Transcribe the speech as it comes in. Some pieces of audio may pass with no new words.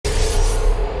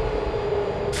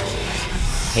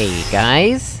Hey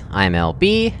guys, I'm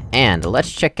LB, and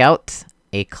let's check out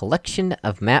a collection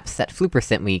of maps that FLooper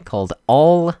sent me called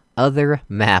All Other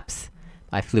Maps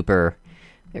by FLooper.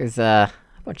 There's a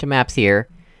bunch of maps here.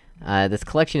 This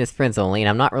collection is friends only, and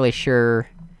I'm not really sure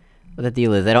what the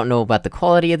deal is. I don't know about the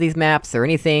quality of these maps or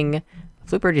anything.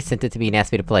 FLooper just sent it to me and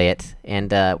asked me to play it,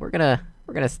 and we're gonna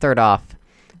start off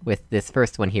with this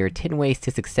first one here, 10 Ways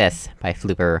to Success by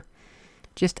FLooper.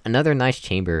 Just another nice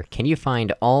chamber. Can you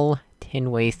find all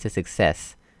 10 ways to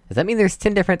success? Does that mean there's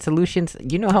 10 different solutions?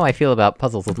 You know how I feel about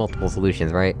puzzles with multiple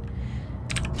solutions, right?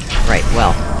 Right,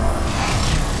 well...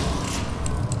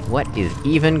 what is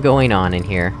even going on in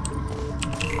here?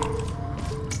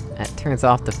 That turns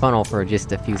off the funnel for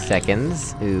just a few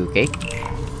seconds. Okay.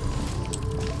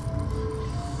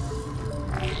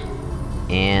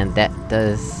 And that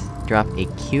does drop a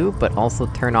cube, but also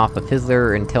turn off a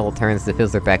fizzler until it turns the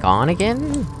fizzler back on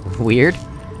again? Weird.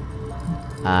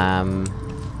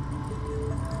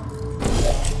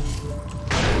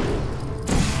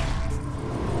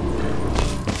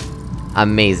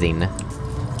 Amazing.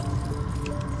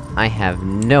 I have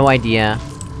no idea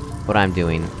what I'm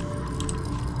doing.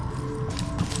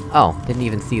 Oh, didn't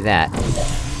even see that.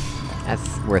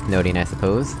 That's worth noting, I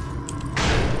suppose.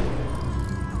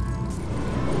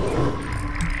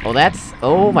 Oh, that's-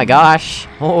 oh my gosh!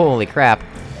 Holy crap!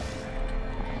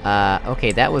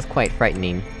 Okay, that was quite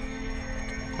frightening.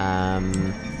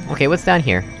 Okay, what's down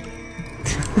here?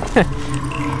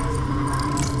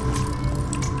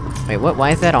 Wait, what?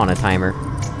 Why is that on a timer?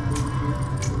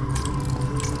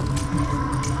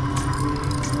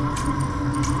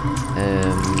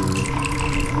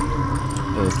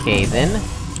 Okay then.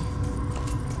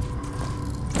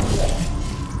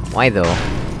 Why though?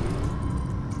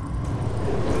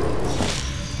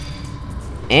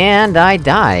 And I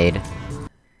died!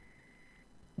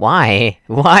 Why?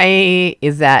 Why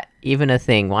is that even a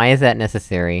thing? Why is that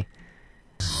necessary?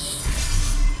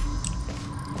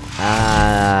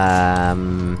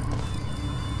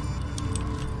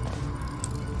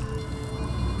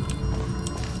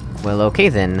 Well, okay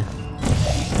then.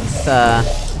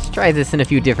 Let's try this in a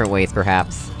few different ways,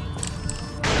 perhaps.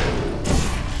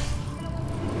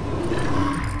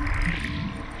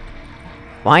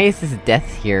 Why is this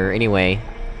death here, anyway?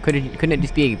 Couldn't it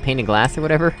just be a pane of glass or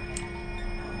whatever?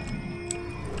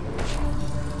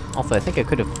 Also, I think I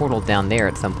could've portaled down there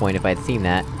at some point if I'd seen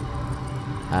that.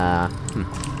 I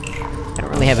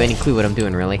don't really have any clue what I'm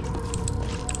doing, really.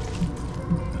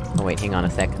 Oh wait, hang on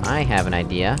a sec. I have an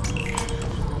idea.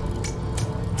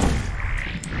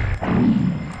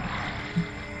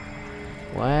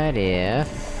 What if...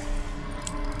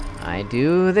 I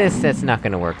do this? That's not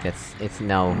gonna work. That's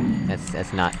not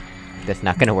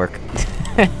gonna work.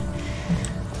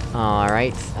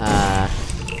 Alright,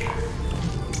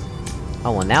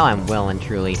 oh, well now I'm well and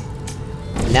truly...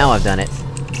 now I've done it.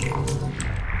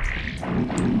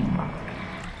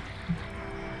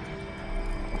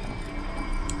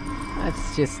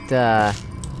 Let's just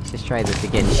try this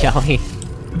again, shall we?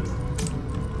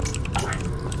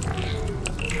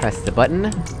 Press the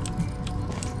button.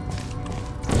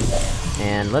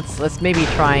 And let's maybe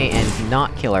try and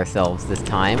not kill ourselves this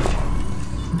time.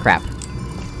 Crap.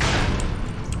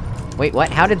 Wait,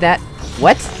 what? How did that-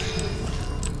 what?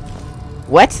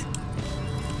 What?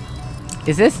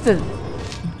 Is this the...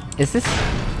 is this...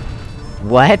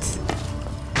 what?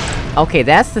 Okay,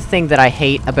 that's the thing that I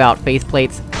hate about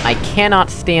faceplates. I cannot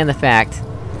stand the fact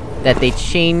that they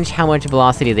change how much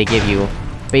velocity they give you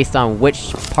based on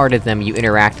which part of them you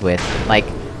interact with. Like,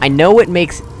 I know it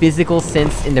makes physical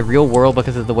sense in the real world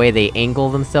because of the way they angle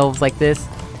themselves like this,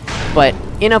 but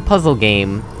in a puzzle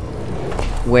game,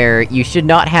 where you should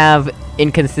not have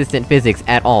inconsistent physics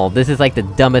at all, this is like the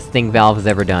dumbest thing Valve has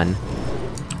ever done.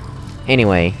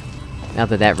 Anyway, now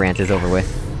that that rant is over with.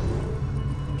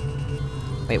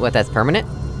 Wait, what, that's permanent?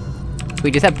 So we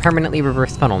just have permanently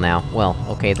reversed funnel now. Well,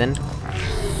 okay then.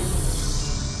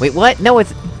 Wait, what? No,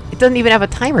 it doesn't even have a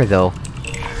timer, though!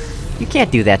 You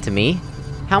can't do that to me!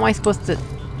 How am I supposed to...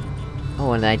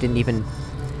 oh, and I didn't even...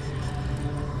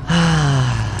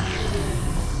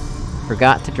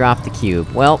 forgot to drop the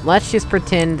cube. Well, let's just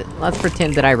pretend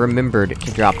that I remembered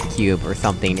to drop the cube or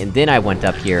something, and then I went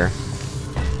up here.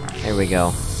 There we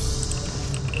go.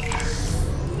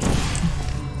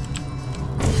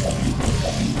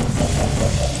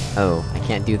 Oh, I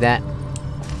can't do that?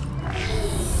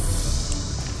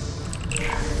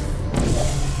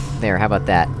 There, how about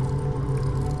that?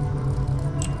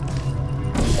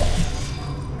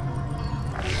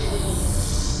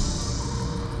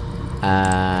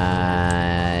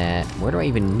 Where do I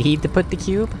even need to put the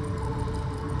cube?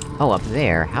 Oh, up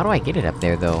there. How do I get it up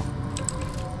there, though?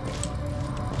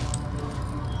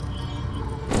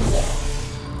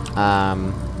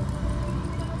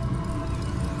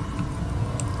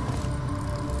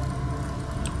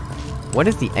 What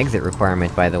is the exit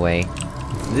requirement, by the way?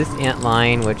 This ant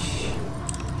line, which...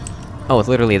 Oh, it's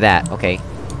literally that, okay.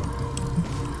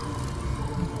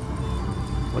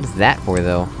 What is that for,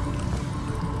 though?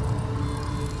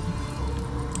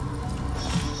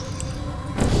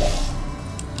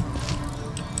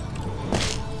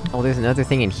 Oh, there's another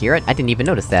thing in here? I didn't even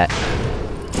notice that.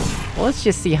 Well, let's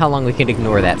just see how long we can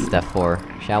ignore that stuff for,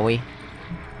 shall we?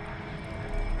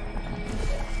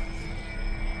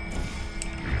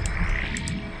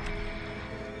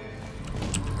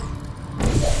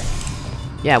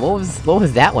 Yeah, what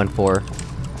was that one for?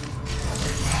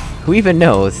 Who even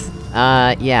knows?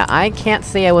 Yeah, I can't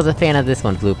say I was a fan of this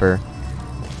one, FLooper.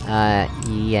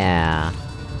 Yeah...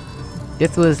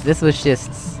 This was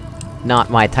just... not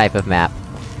my type of map.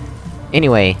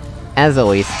 Anyway, as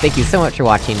always, thank you so much for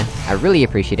watching, I really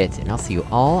appreciate it, and I'll see you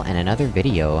all in another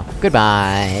video.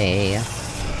 Goodbye!